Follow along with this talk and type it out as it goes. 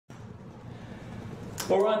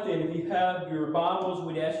All right then, if you have your Bibles,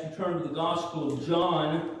 we'd ask you to turn to the Gospel of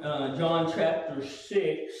John, John chapter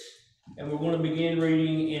 6, and we're going to begin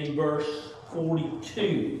reading in verse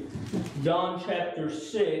 42. John chapter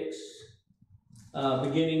 6,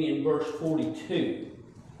 beginning in verse 42.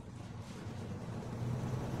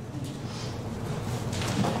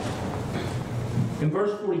 In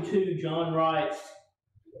verse 42, John writes,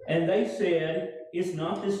 "And they said, Is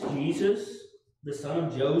not this Jesus, the son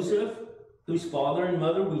of Joseph, whose father and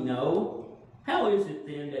mother we know? How is it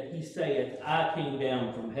then that he saith, I came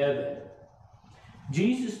down from heaven?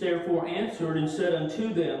 Jesus therefore answered and said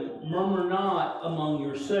unto them, Murmur not among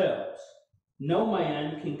yourselves. No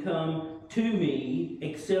man can come to me,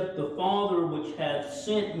 except the Father which hath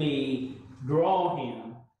sent me draw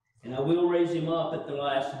him, and I will raise him up at the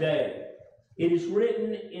last day. It is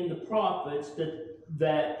written in the prophets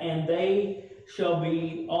that and they shall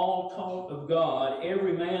be all taught of God.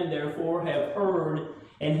 Every man therefore have heard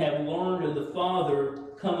and have learned of the Father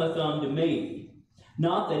cometh unto me.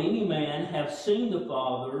 Not that any man have seen the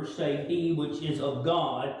Father, save he which is of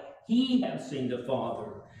God, he hath seen the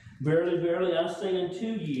Father. Verily, verily, I say unto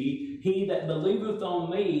ye, he that believeth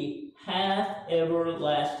on me hath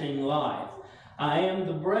everlasting life. I am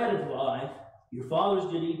the bread of life. Your fathers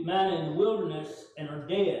did eat manna in the wilderness, and are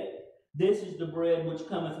dead. This is the bread which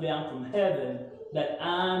cometh down from heaven, that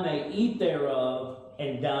I may eat thereof,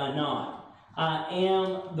 and die not. I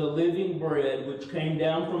am the living bread which came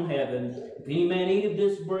down from heaven. If any man eat of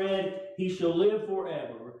this bread, he shall live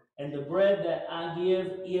forever. And the bread that I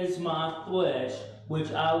give is my flesh,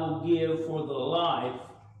 which I will give for the life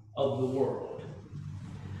of the world."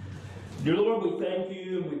 Dear Lord, we thank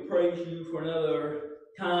you and we praise you for another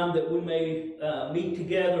time that we may meet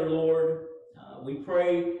together, Lord. We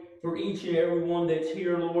pray for each and every one that's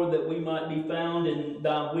here, Lord, that we might be found in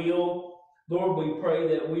thy will. Lord, we pray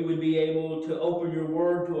that we would be able to open your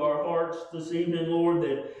word to our hearts this evening, Lord,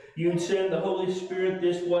 that you'd send the Holy Spirit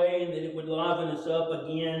this way and that it would liven us up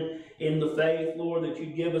again in the faith, Lord, that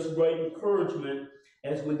you'd give us great encouragement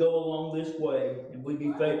as we go along this way, and we'd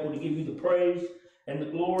be faithful to give you the praise and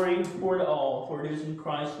the glory for it all, for it is in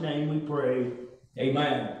Christ's name we pray.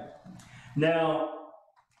 Amen. Now,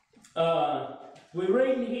 we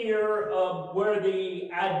read here of where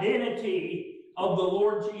the identity of the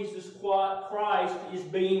Lord Jesus Christ is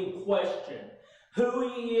being questioned. Who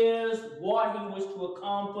he is, what he was to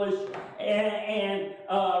accomplish, and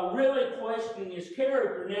really questioning his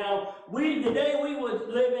character. Now, the day we would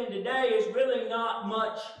live in today is really not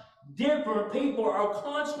much different. People are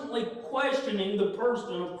constantly questioning the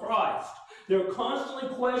person of Christ. They're constantly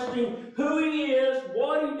questioning who he is,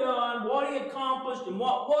 what he done, what he accomplished, and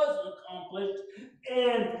what wasn't accomplished.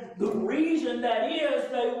 And the reason that is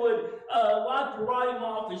they would like to write him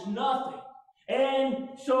off as nothing. And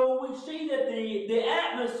so we see that the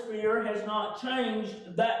atmosphere has not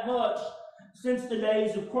changed that much since the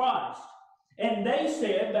days of Christ. And they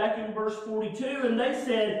said, back in verse 42, and they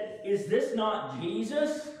said, Is this not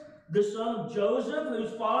Jesus, the son of Joseph,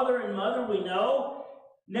 whose father and mother we know?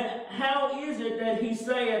 Now, how is it that he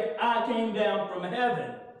saith, I came down from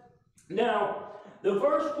heaven? Now, the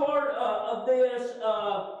first part of this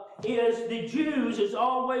is the Jews,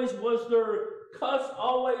 always was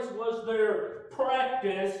their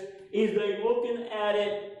practice, is they looking at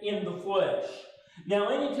it in the flesh. Now,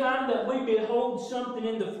 anytime that we behold something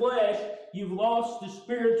in the flesh, you've lost the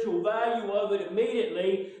spiritual value of it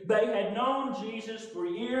immediately. They had known Jesus for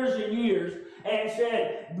years and years and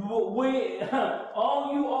said,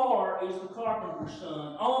 all you are is the carpenter's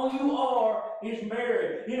son. All you are is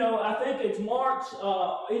married. You know, I think it's Mark's,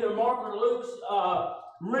 either Mark or Luke's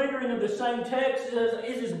rendering of the same text says,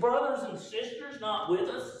 is his brothers and sisters not with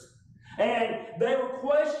us? And they were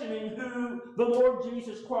questioning who the Lord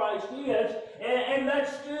Jesus Christ is. And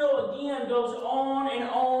that still, again, goes on and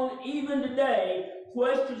on, even today,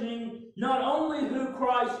 questioning not only who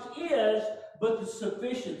Christ is, but the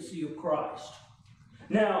sufficiency of Christ.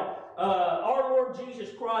 Now, our Lord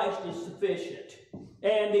Jesus Christ is sufficient.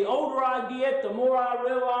 And the older I get, the more I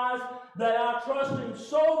realize that I trust him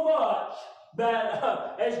so much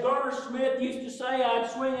that, as Garner Smith used to say,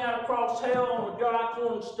 I'd swing out across hell on a dry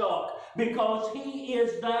corn stalk, because he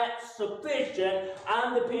is that sufficient.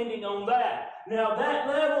 I'm depending on that. Now, that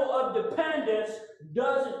level of dependence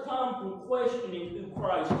doesn't come from questioning who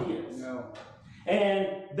Christ is. No. And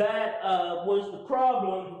that was the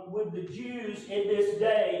problem with the Jews in this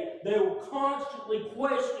day. They were constantly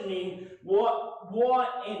questioning what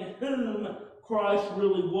and whom Christ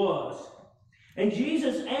really was. And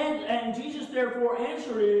Jesus therefore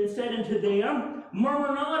answered and said unto them,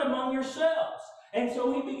 Murmur not among yourselves. And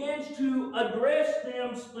so he begins to address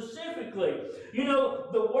them specifically specifically. You know,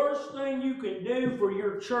 the worst thing you can do for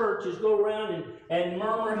your church is go around and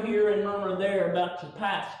murmur here and murmur there about your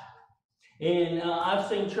pastor. And I've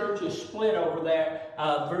seen churches split over that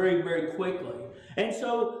very, very quickly. And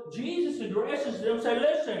so Jesus addresses them and says,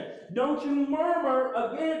 listen, don't you murmur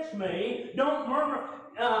against me. Don't murmur.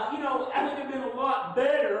 I think it would have been a lot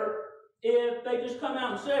better if they just come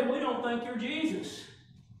out and said, we don't think you're Jesus.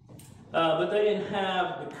 But they didn't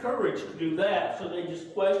have the courage to do that, so they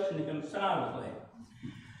just questioned him silently.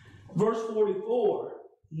 Verse 44,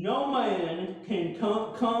 no man can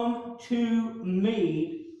come to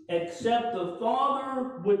me except the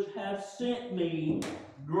Father which hath sent me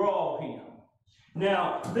draw him.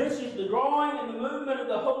 Now, this is the drawing and the movement of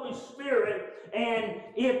the Holy Spirit, and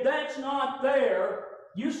if that's not there,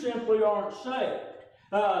 you simply aren't saved.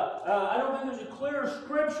 I don't think there's a clear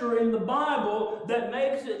scripture in the Bible that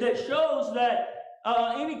shows that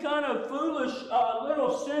any kind of foolish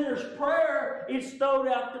little sinner's prayer is thrown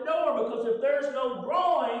out the door, because if there's no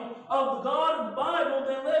drawing of the God of the Bible,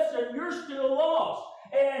 then listen, you're still lost.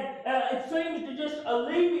 And it seems to just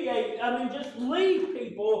just leave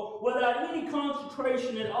people without any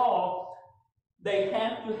concentration at all. They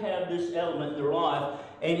have to have this element in their life.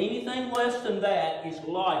 And anything less than that is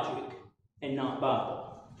logic and not Bible.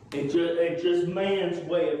 It's just man's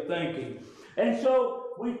way of thinking. And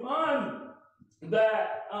so we find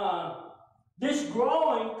that this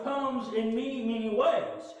drawing comes in many, many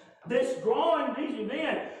ways. This drawing, these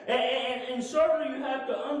events, and certainly you have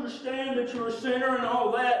to understand that you're a sinner and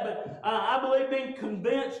all that, but I believe being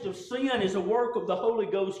convinced of sin is a work of the Holy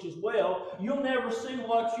Ghost as well. You'll never see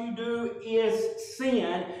what you do is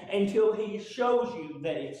sin until He shows you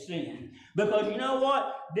that it's sin. Because you know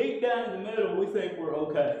what? Deep down in the middle, we think we're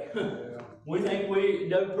okay. We think we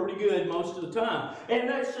do pretty good most of the time. And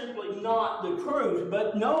that's simply not the truth.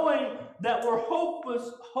 But knowing that we're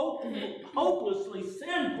hopelessly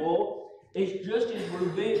sinful is just as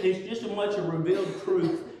much a revealed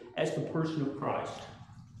truth as the person of Christ.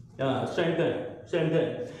 Same thing.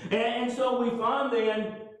 And so we find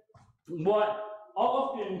then what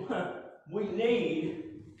often we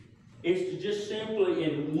need is to just simply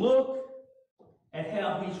look at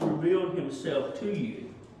how He's revealed Himself to you.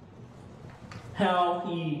 How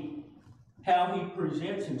he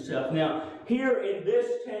presents Himself. Now, here in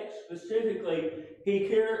this text specifically, he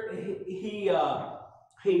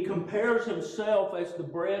compares Himself as the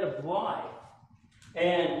bread of life.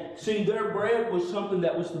 And see, their bread was something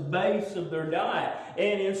that was the base of their diet.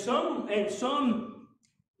 And in some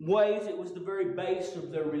ways, it was the very base of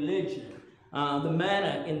their religion. The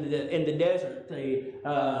manna in the desert, the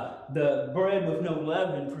bread with no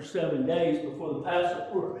leaven for 7 days before the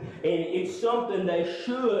Passover. And it's something they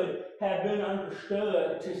should have been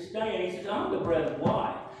understood to stand. He says, I'm the bread of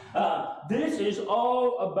life. This is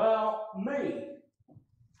all about me.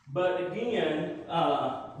 But again,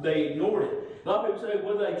 they ignored it. A lot of people say,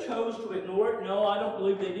 well, they chose to ignore it. No, I don't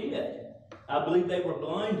believe they did. I believe they were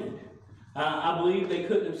blinded. I believe they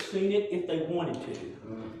couldn't have seen it if they wanted to.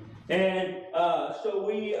 And so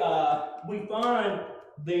we find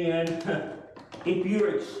then, if you're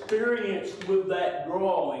experienced with that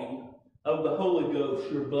drawing of the Holy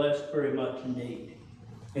Ghost, you're blessed very much indeed.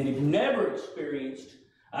 And if you've never experienced,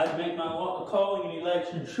 I'd make my calling and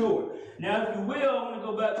election sure. Now, if you will, I want to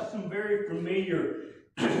go back to some very familiar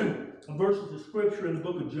verses of Scripture in the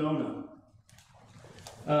book of Jonah.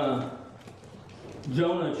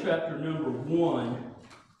 Jonah chapter number 1.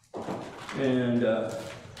 And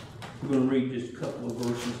we're going to read just a couple of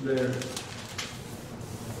verses there.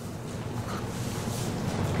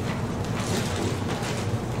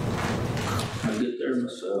 I'll get there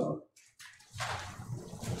myself.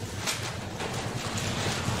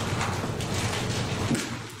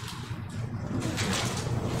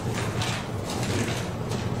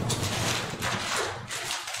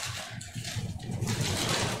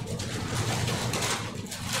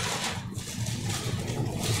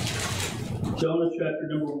 Jonah chapter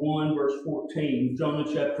number 1, verse 14. Jonah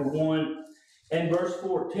chapter 1 and verse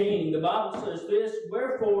 14. The Bible says this,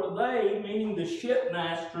 wherefore they, meaning the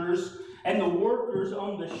shipmasters and the workers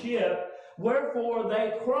on the ship, wherefore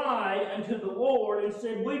they cried unto the Lord and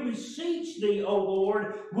said, we beseech thee, O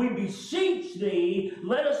Lord, we beseech thee,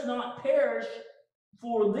 let us not perish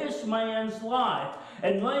for this man's life,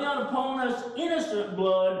 and lay not upon us innocent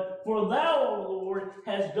blood, for thou, O Lord,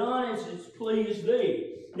 hast done as it pleased thee.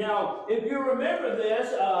 Now, if you remember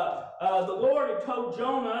this, the Lord had told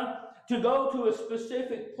Jonah to go to a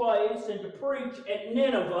specific place and to preach at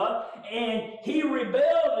Nineveh, and he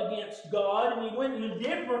rebelled against God, and he went in a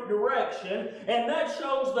different direction, and that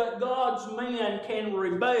shows that God's man can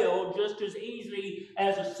rebel just as easy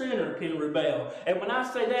as a sinner can rebel. And when I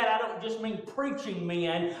say that, I don't just mean preaching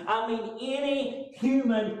men, I mean any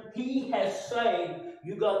human he has saved,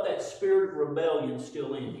 you got that spirit of rebellion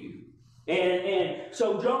still in you. And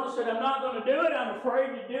so Jonah said, I'm not going to do it. I'm afraid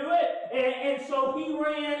to do it. And so he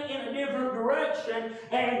ran in a different direction.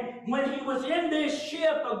 And when he was in this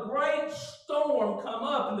ship, a great storm come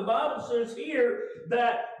up. And the Bible says here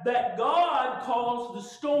that God caused the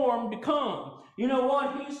storm to come. You know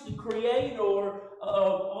what? He's the creator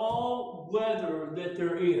of all weather that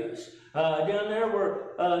there is. Down there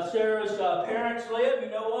where Sarah's parents live,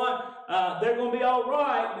 you know what? They're going to be all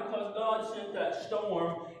right because God sent that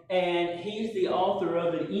storm. And he's the author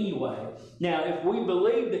of it anyway. Now, if we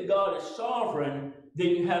believe that God is sovereign, then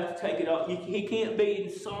you have to take it off. He can't be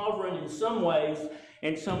sovereign in some ways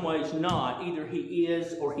not. Either he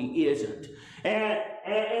is or he isn't.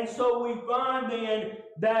 And so we find then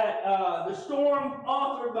that the storm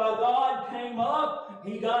authored by God came up.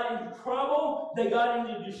 He got into trouble. They got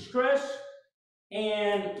into distress.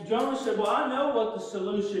 And Jonah said, well, I know what the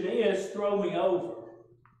solution is. Throw me over.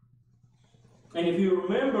 And if you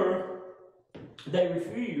remember, they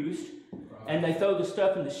refused, and they throw the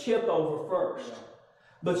stuff in the ship over first.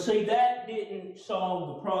 But see, that didn't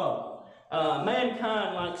solve the problem.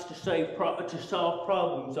 Mankind likes to solve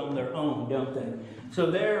problems on their own, don't they? So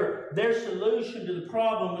their solution to the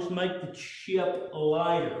problem was make the ship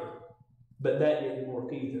lighter. But that didn't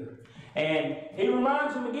work either. And he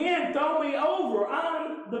reminds them again, throw me over,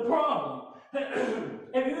 I'm the problem.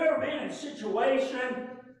 Have you ever been in a situation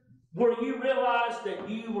where you realized that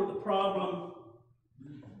you were the problem?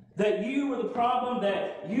 That you were the problem,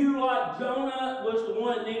 that you, like Jonah, was the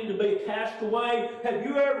one that needed to be cast away? Have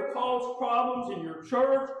you ever caused problems in your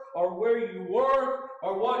church or where you work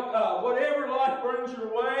or whatever life brings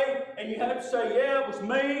your way, and you have to say, yeah, it was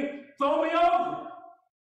me, throw me over?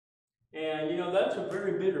 And, you know, that's a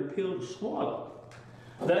very bitter pill to swallow.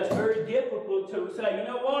 That's very difficult to say, you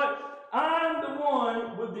know what, I'm the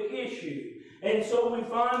one with the issue. And so we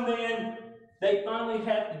find then they finally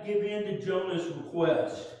have to give in to Jonah's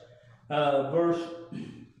request. Verse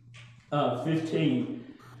 15.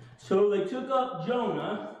 So they took up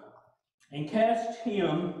Jonah and cast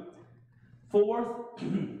him forth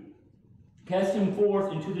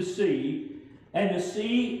into the sea, and the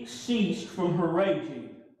sea ceased from her raging.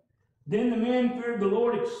 Then the men feared the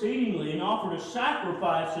Lord exceedingly and offered a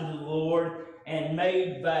sacrifice unto the Lord and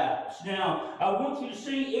made vows. Now, I want you to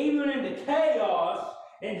see, even in the chaos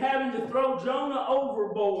and having to throw Jonah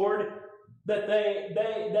overboard, that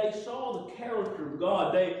they saw the character of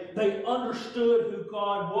God. They understood who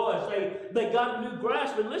God was. They got a new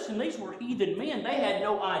grasp. And listen, these were heathen men. They had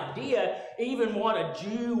no idea even what a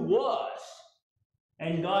Jew was.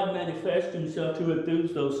 And God manifested himself to it through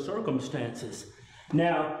those circumstances.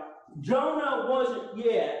 Now, Jonah wasn't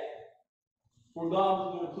yet where God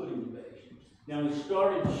was going to put him to be. Now, he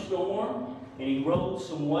started the storm, and he rode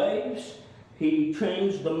some waves. He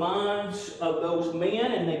changed the minds of those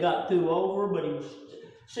men, and they got through over. But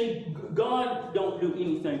see, God don't do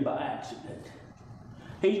anything by accident.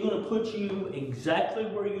 He's going to put you exactly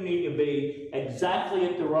where you need to be, exactly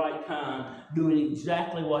at the right time, doing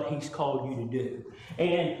exactly what He's called you to do.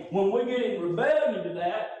 And when we get in rebellion to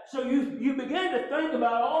that, so you begin to think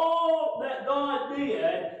about all that God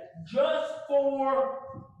did just for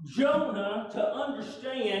Jonah to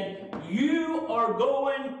understand you are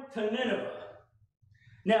going to Nineveh.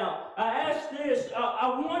 Now, I ask this,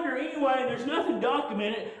 I wonder anyway, there's nothing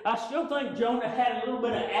documented. I still think Jonah had a little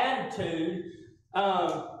bit of attitude.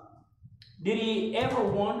 Did he ever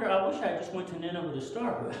wonder, I wish I just went to Nineveh to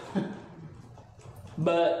start with.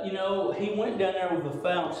 But, you know, he went down there with a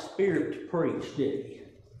foul spirit to preach, didn't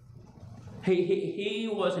he? He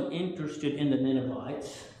wasn't interested in the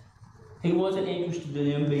Ninevites. He wasn't interested in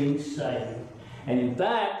them being saved. And in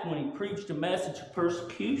fact, when he preached a message of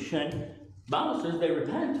persecution, the Bible says they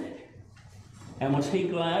repented. And was he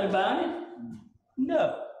glad about it?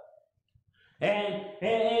 No.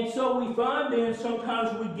 And so we find then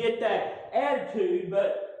sometimes we get that attitude,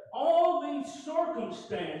 but all these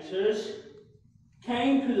circumstances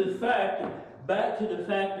came to the fact, back to the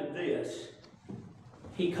fact of this.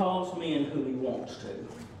 He calls men who he wants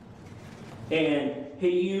to. And he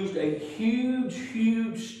used a huge,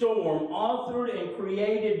 huge storm authored and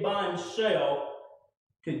created by himself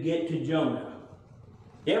to get to Jonah.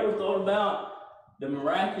 You ever thought about the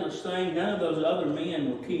miraculous thing? None of those other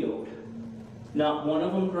men were killed. Not one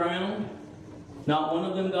of them drowned. Not one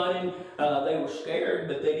of them got in, they were scared,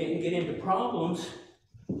 but they didn't get into problems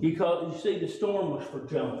because, you see, the storm was for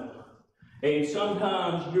Jonah. And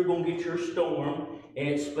sometimes you're going to get your storm, and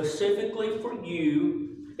it's specifically for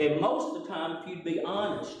you. And most of the time, if you'd be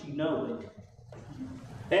honest, you know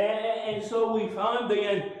it. And so we find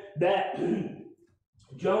then that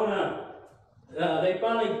Jonah, they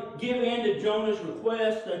finally give in to Jonah's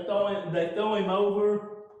request. They throw him over.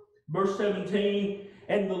 Verse 17,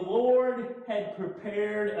 and the Lord had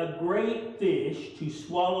prepared a great fish to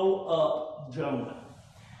swallow up Jonah.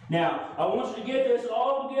 Now, I want you to get this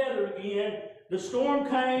all together again. The storm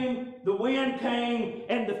came, the wind came,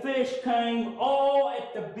 and the fish came, all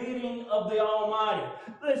at the bidding of the Almighty.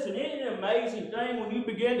 Listen, isn't it an amazing thing when you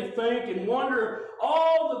begin to think and wonder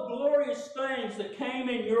all the glorious things that came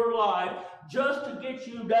in your life just to get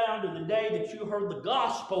you down to the day that you heard the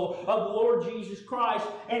gospel of the Lord Jesus Christ,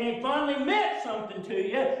 and it finally meant something to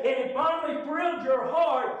you, and it finally thrilled your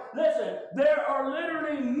heart. Listen, there are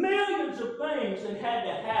literally millions of things that had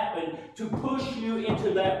to happen to push you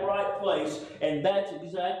into that right place, and that's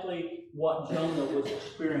exactly what Jonah was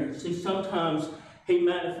experiencing. See, sometimes he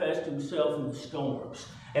manifests himself in the storms,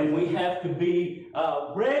 and we have to be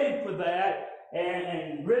ready for that,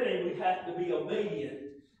 and really we have to be obedient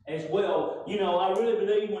as well. You know, I really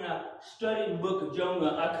believe when I studied the book of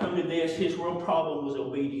Jonah, I come to this: his real problem was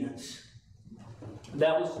obedience.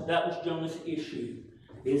 That was Jonah's issue,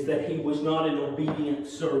 is that he was not an obedient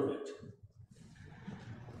servant.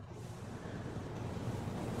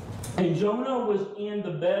 And Jonah was in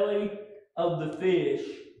the belly of the fish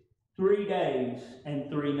 3 days and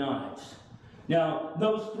 3 nights. Now,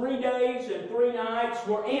 those 3 days and 3 nights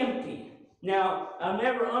were empty. Now, I've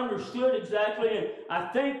never understood exactly, and I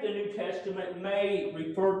think the New Testament may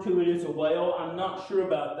refer to it as a whale. I'm not sure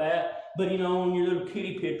about that. But, you know, on your little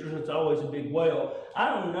kitty pictures, it's always a big whale. I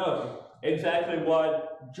don't know exactly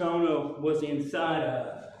what Jonah was inside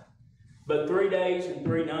of. But 3 days and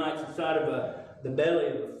 3 nights inside of the belly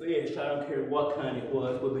of a fish, I don't care what kind it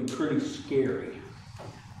was, would be pretty scary.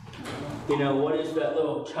 You know, what is that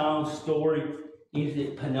little child's story? Is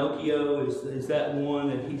it Pinocchio? Is that one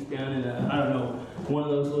that he's down in I don't know, one of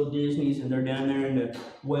those little Disneys, and they're down there in the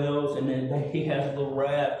wells, and then he has a little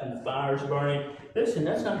raft and the fire's burning? Listen,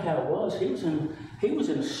 that's not how it was. He was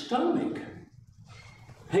in a stomach.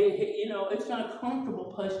 You know, it's not a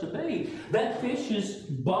comfortable place to be. That fish's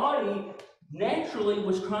body naturally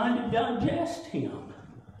was trying to digest him.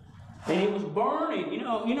 And it was burning. You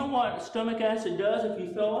know what stomach acid does if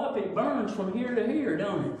you fill up? It burns from here to here,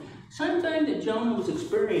 don't it? Same thing that Jonah was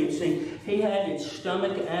experiencing. He had his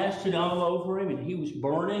stomach acid all over him, and he was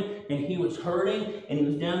burning, and he was hurting, and he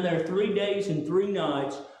was down there 3 days and 3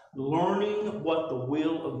 nights learning what the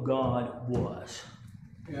will of God was.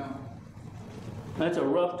 Yeah. That's a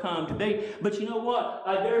rough time to be. But you know what?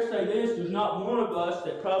 I dare say this, there's not one of us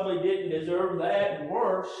that probably didn't deserve that and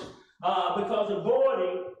worse, because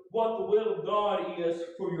avoiding what the will of God is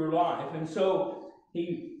for your life. And so,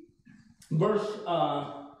 verse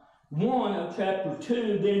 1 of chapter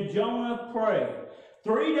 2, then Jonah prayed.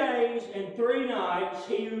 3 days and 3 nights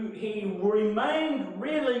he remained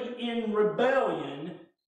really in rebellion.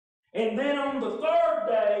 And then on the 3rd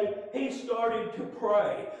day, he started to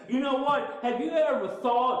pray. You know what? Have you ever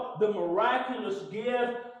thought the miraculous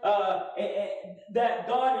gift that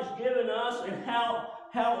God has given us, and how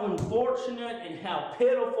unfortunate and how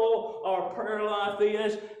pitiful our prayer life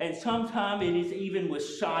is, and sometimes it is even with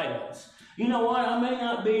silence. You know what? I may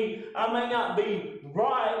not be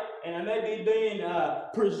right, and I may be being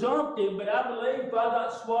presumptive, but I believe if I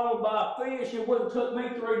got swallowed by a fish, it wouldn't took me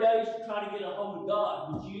 3 days to try to get a hold of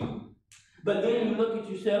God, would you? But then you look at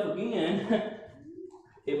yourself again,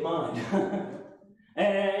 it might.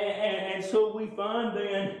 and so we find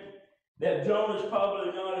then that Jonah's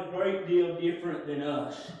probably not a great deal different than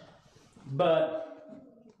us. But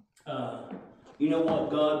you know what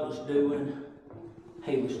God was doing?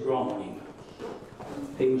 He was drawing him.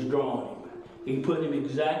 He was drawing him. He put him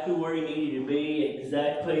exactly where he needed to be,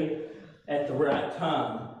 exactly at the right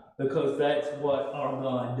time, because that's what our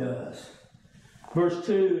God does. Verse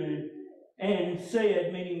 2, and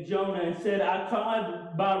said, meaning Jonah, and said, I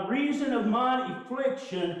cried by reason of mine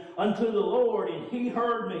affliction unto the Lord, and he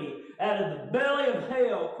heard me. Out of the belly of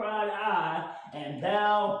hell cried I, and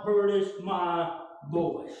thou heardest my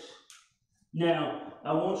voice. Now,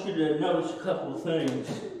 I want you to notice a couple of things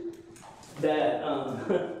that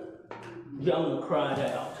Jonah cried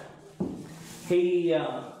out. He,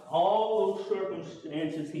 all those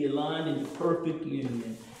circumstances, he aligned in perfect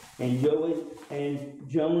union. And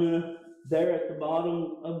Jonah, there at the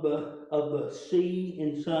bottom of the sea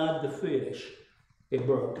inside the fish, it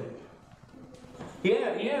broke him.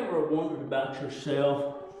 Yeah, you ever wondered about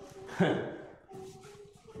yourself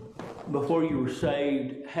before you were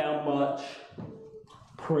saved, how much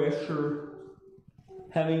pressure,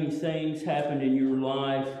 how many things happened in your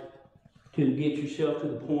life to get yourself to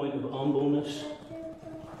the point of humbleness?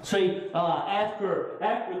 See, after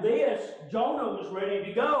this, Jonah was ready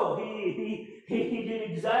to go. He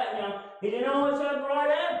did exactly. Now, he didn't always have the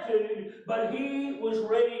right attitude, but he was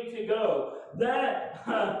ready to go.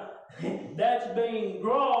 That's being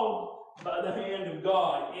drawn by the hand of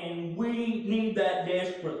God, and we need that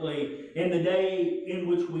desperately in the day in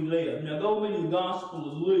which we live. Now, go into the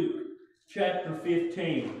Gospel of Luke, chapter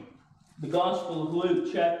 15. The Gospel of Luke,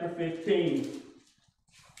 chapter 15.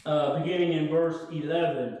 Beginning in verse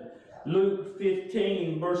 11. Luke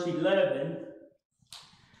 15, verse 11.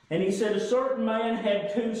 And he said, a certain man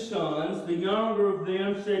had 2 sons. The younger of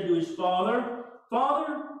them said to his father,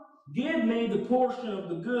 Father, give me the portion of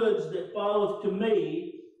the goods that falleth to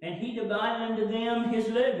me. And he divided unto them his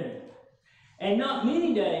living. And not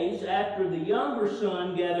many days after the younger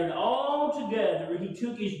son gathered all together, he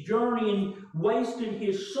took his journey and wasted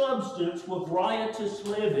his substance with riotous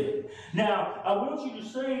living. Now, I want you to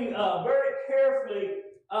see very carefully,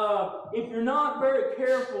 if you're not very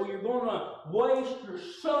careful, you're going to waste your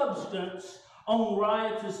substance on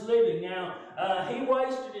riotous living. Now, he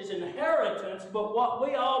wasted his inheritance, but what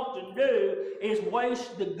we often do is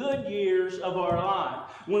waste the good years of our life.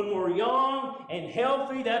 When we're young and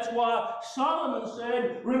healthy, that's why Solomon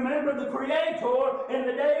said, remember the Creator in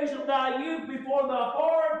the days of thy youth before the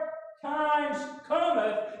hard times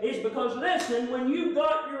cometh, is because, listen, when you've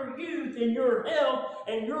got your youth and your health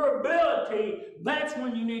and your ability, that's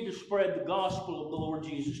when you need to spread the gospel of the Lord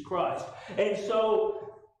Jesus Christ. And so,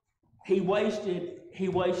 he wasted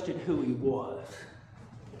who he was.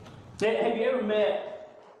 Have you ever met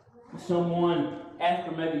someone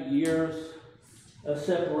after maybe years of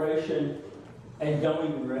separation and don't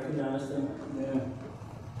even recognize them? Yeah.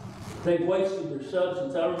 They've wasted their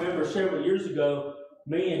substance. I remember several years ago,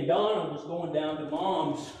 me and Donna was going down to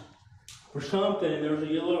Mom's for something, and there was a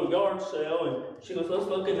little yard sale, and she goes, let's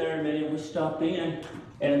look in there a minute. We stopped in,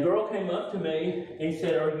 and a girl came up to me and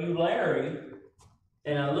said, are you Larry?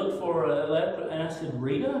 And I looked for a letter, and I said,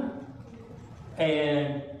 Rita?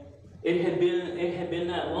 And it had been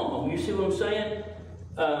that long. You see what I'm saying?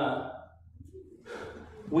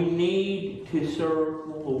 We need to serve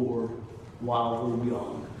the Lord while we're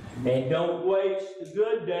young. And don't waste the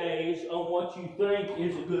good days on what you think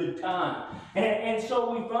is a good time. And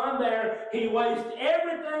so we find there, he wastes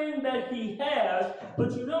everything that he has,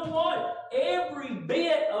 but you know what? Every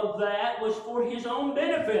bit of that was for his own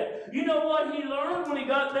benefit. You know what he learned when he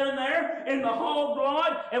got down there in the hog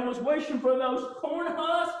lot and was wishing for those corn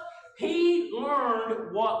husks? He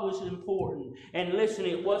learned what was important. And listen,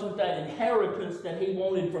 it wasn't that inheritance that he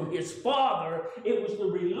wanted from his father. It was the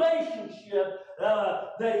relationship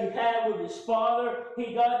that he had with his father.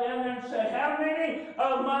 He got down there and said, how many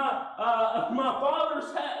of my father's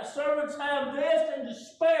servants have this and to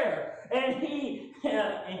spare? And he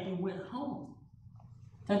went home.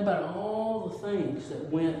 Think about all the things that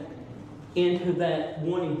went into that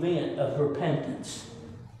one event of repentance.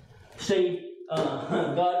 See,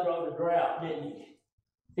 God brought a drought, didn't he?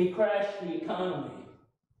 He crashed the economy.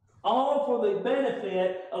 All for the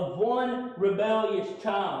benefit of one rebellious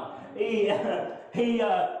child. He got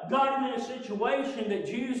him in a situation that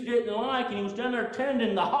Jews didn't like, and he was down there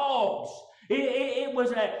tending the hogs. It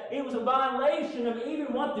was a violation of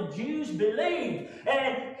even what the Jews believed.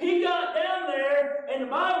 And he got down there, and the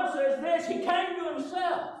Bible says this, he came to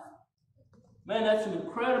himself. Man, that's an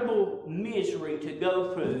incredible misery to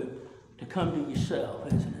go through, to come to yourself,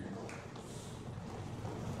 isn't it?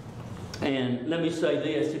 And let me say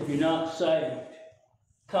this, if you're not saved,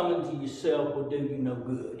 coming to yourself will do you no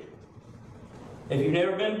good. If you've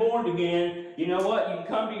never been born again, you know what? You can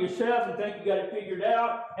come to yourself and think you got it figured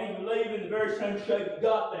out, and you leave in the very same shape you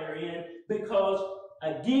got there in, because,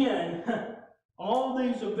 again, all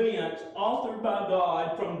these events authored by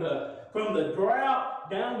God, from the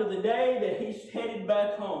drought down to the day that he's headed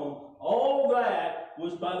back home, all that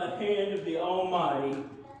was by the hand of the Almighty,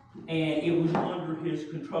 and it was under his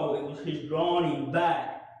control. It was his drawing him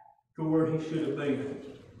back to where he should have been.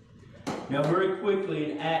 Now, very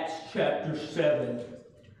quickly in Acts chapter 7.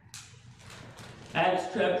 Acts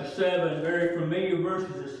chapter 7, very familiar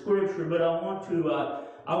verses of Scripture, but I want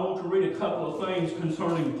to read a couple of things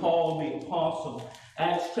concerning Paul the Apostle.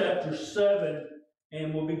 Acts chapter 7,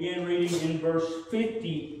 and we'll begin reading in verse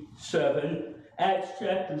 57. Acts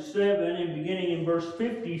chapter 7, and beginning in verse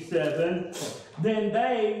 57. Then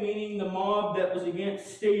they, meaning the mob that was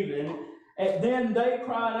against Stephen, And then they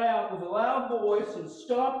cried out with a loud voice and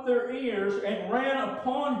stopped their ears and ran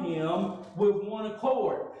upon him with one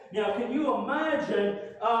accord. Now, can you imagine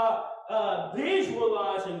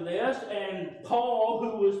visualizing this? And Paul,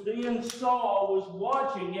 who was then Saul, was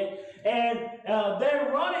watching it, and they're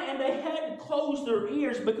running, and they had to close their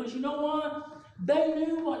ears because you know what? They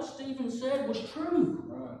knew what Stephen said was true.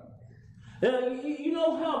 Right. You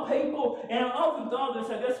know how people, and I often thought this,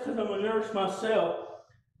 I guess because I'm a nurse myself,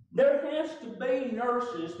 there has to be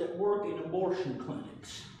nurses that work in abortion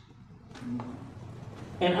clinics.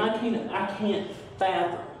 And I can't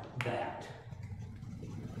fathom that.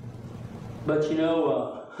 But you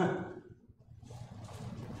know,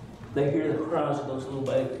 they hear the cries of those little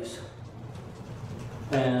babies.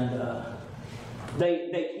 And they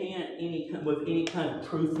can't, with any kind of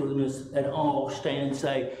truthfulness at all, stand and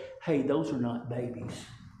say, hey, those are not babies.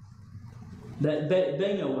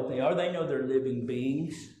 They know what they are. They know they're living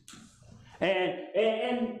beings.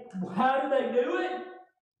 And how do they do it?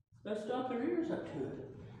 They stop their ears up to it.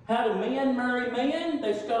 How do men marry men?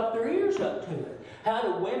 They stop their ears up to it. How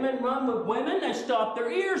do women run with women? They stop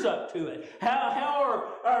their ears up to it. How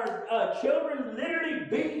are children literally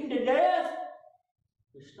beaten to death?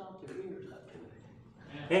 They stop their ears up to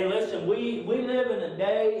it. And listen, we live in a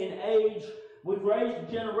day and age, we've raised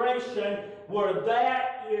a generation where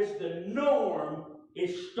that is the norm,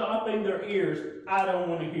 is stopping their ears. I don't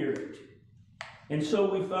want to hear it. And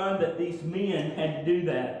so we find that these men had to do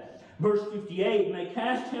that. Verse 58, and they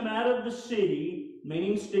cast him out of the city,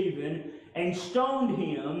 meaning Stephen, and stoned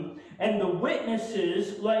him, and the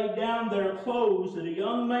witnesses laid down their clothes at a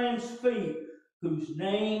young man's feet, whose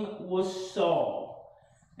name was Saul.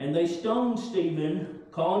 And they stoned Stephen,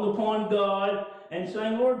 calling upon God, and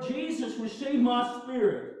saying, Lord Jesus, receive my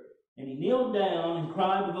spirit. And he kneeled down and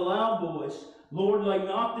cried with a loud voice, Lord, lay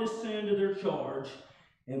not this sin to their charge.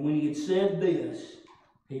 And when he had said this,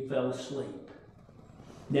 he fell asleep.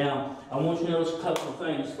 Now, I want you to notice a couple of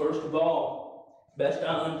things. First of all, best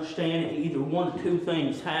I understand it, either one or two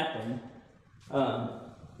things happened.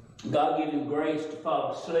 God gave him grace to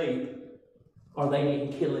fall asleep, or they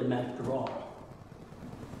didn't kill him after all.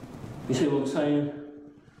 You see what I'm saying?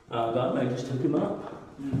 God may just took him up.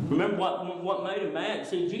 Remember what made him mad?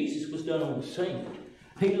 See, Jesus was done on the scene.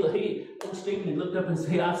 Stephen looked up and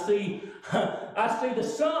said, I see the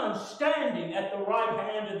Son standing at the right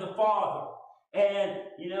hand of the Father. And,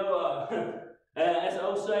 you know, as the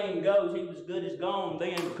old saying goes, he was good as gone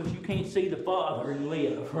then because you can't see the Father and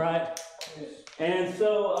live, right? Yes. And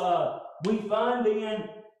so we find then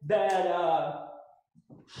that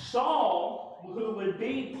Saul, who would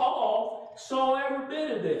be Paul, saw every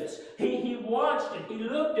bit of this. He watched it. He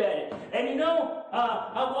looked at it. And you know,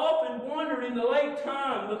 I've often wondered in the late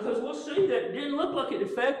time, because we'll see that it didn't look like it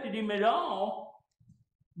affected him at all.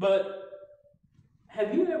 But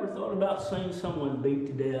have you ever thought about seeing someone beat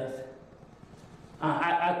to death?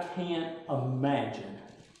 I can't imagine.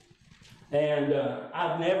 And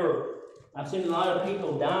I've seen a lot of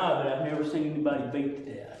people die, but I've never seen anybody beat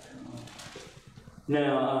to death.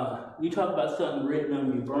 Now, you talk about something written on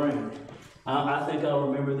your brain. I think I'll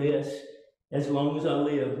remember this as long as I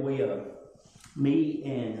live. Me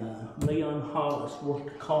and Leon Hollis worked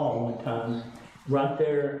a call one time right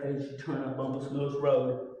there as you turn up Bumpus Mills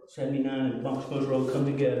Road, 79 and Bumpus Mills Road come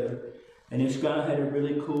together. And this guy had a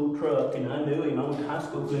really cool truck, and I knew him. I went to high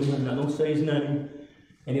school with him. I'm not going to say his name.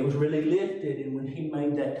 And it was really lifted, and when he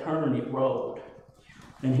made that turn, it rolled.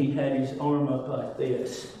 And he had his arm up like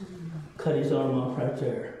this. Cut his arm off right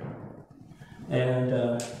there. And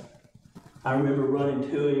I remember running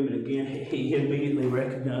to him, and again, he immediately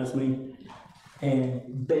recognized me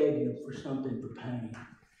and begging for something for pain.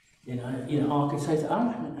 And all I could say is, I'm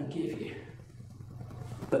not going to give you.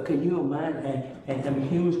 But can you imagine? And I mean,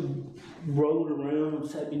 he was rolling around on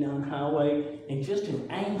 79 highway and just in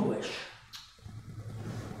anguish.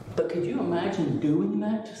 But could you imagine doing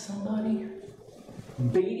that to somebody?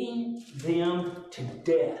 Beating them to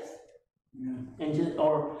death. Yeah. And just,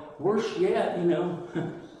 or worse yet,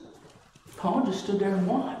 Paul just stood there and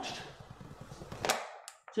watched.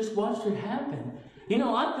 Just watched it happen.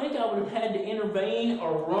 I think I would have had to intervene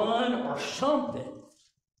or run or something.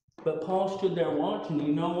 But Paul stood there watching.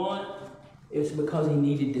 You know what? It's because he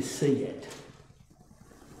needed to see it.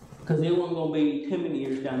 Because it wasn't going to be too many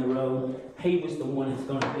years down the road. He was the one that's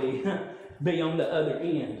going to be on the other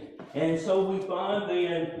end. And so we find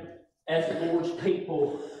then, as the Lord's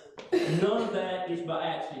people, none of that is by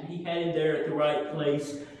accident. He had him there at the right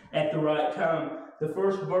place at the right time. The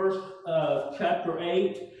first verse of chapter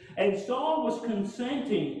 8. And Saul was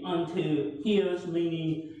consenting unto his,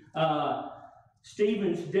 meaning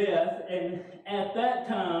Stephen's death, and at that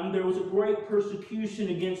time there was a great persecution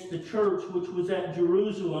against the church, which was at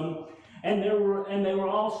Jerusalem, and they were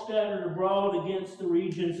all scattered abroad against the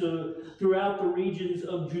regions throughout the regions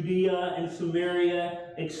of Judea and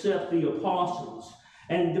Samaria, except the apostles.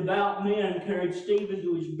 And devout men carried Stephen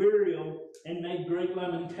to his burial and made great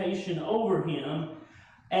lamentation over him.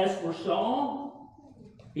 As for Saul,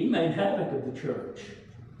 he made havoc of the church,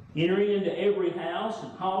 entering into every house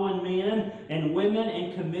and hauling men and women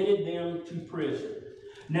and committed them to prison.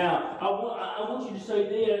 Now, I want you to see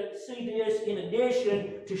this in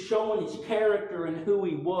addition to showing his character and who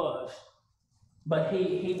he was. But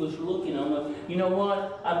he was looking on them. You know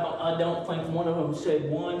what? I don't think one of them said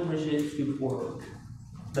one resistive word.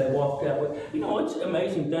 They walked out with. You know, it's an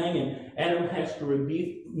amazing thing, and Adam has to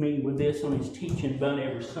rebuke me with this on his teaching about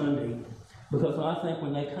every Sunday, because I think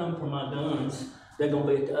when they come for my guns, they're going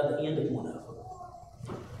to be at the other end of one of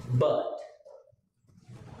them. But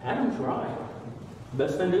Adam's right.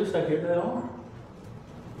 Best thing to do is say, here they are.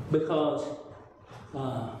 Because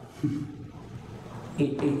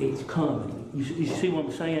it's coming. You see what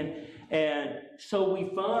I'm saying? And so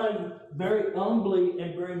we find very humbly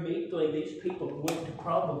and very meekly these people went to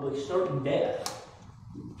probably certain death.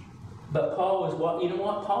 But Paul was, you know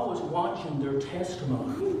what? Paul was watching their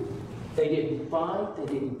testimony. They didn't fight, they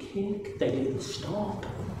didn't kick, they didn't stomp.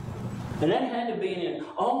 And that had to be in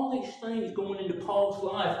all these things going into Paul's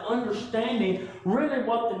life, understanding really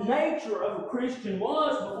what the nature of a Christian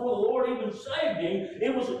was before the Lord even saved him.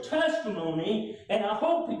 It was a testimony, and I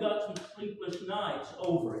hope he got some sleepless nights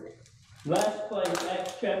over it. Last place,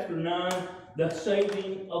 Acts chapter 9, the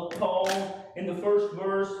saving of Paul. In the first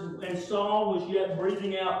verse, and Saul was yet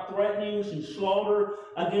breathing out threatenings and slaughter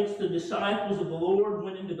against the disciples of the Lord,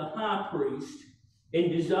 went into the high priest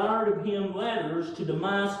and desired of him letters to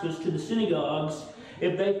Damascus, to the synagogues,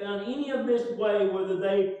 if they found any of this way, whether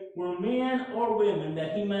they were men or women,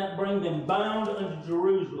 that he might bring them bound unto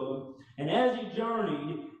Jerusalem. And as he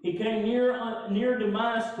journeyed, he came near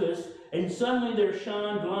Damascus, and suddenly there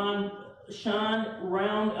shined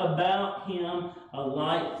round about him a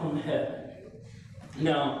light from heaven.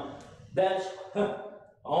 Now, that's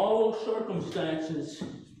all those circumstances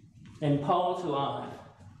in Paul's life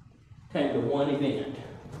came to one event.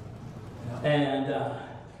 And,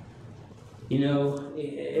 you know,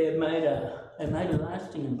 it made a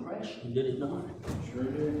lasting impression, did it not? Sure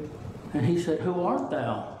did. And he said, "Who art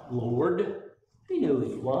thou, Lord?" He knew who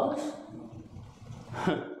he was.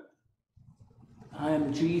 "I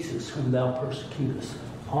am Jesus whom thou persecutest."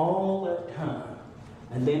 All that time.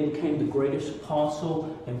 And then became the greatest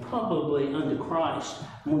apostle, and probably under Christ,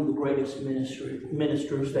 one of the greatest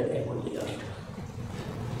ministers that ever lived.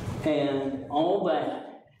 And all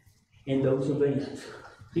that in those events.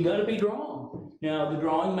 You got to be drawn. Now, the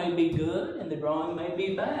drawing may be good, and the drawing may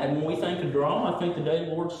be bad. When we think of draw, I think the day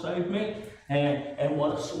the Lord saved me, and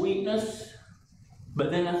what a sweetness.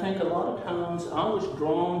 But then I think a lot of times I was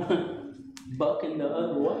drawn bucking the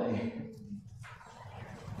other way.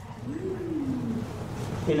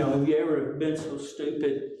 You know, have you ever been so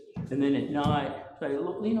stupid, and then at night say,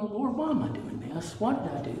 "Look, you know, Lord, why am I doing this? Why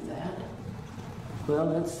did I do that?" Well,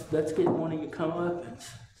 that's getting one of your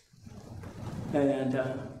comeuppance. And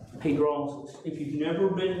he draws us. If you've never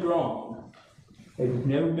been drawn, if you've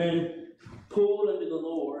never been pulled into the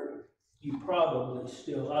Lord, you probably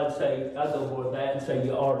still, I'd go for that and say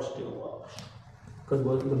you are still lost. Because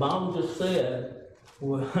what the Bible just said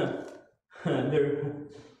was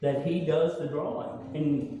that he does the drawing,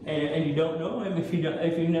 and you don't know him if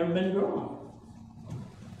you've never been drawn.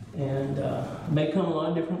 And it may come a lot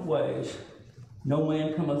of different ways. No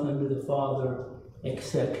man cometh unto the Father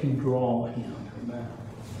except he draw him. Amen.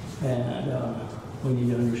 And we need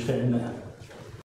to understand that.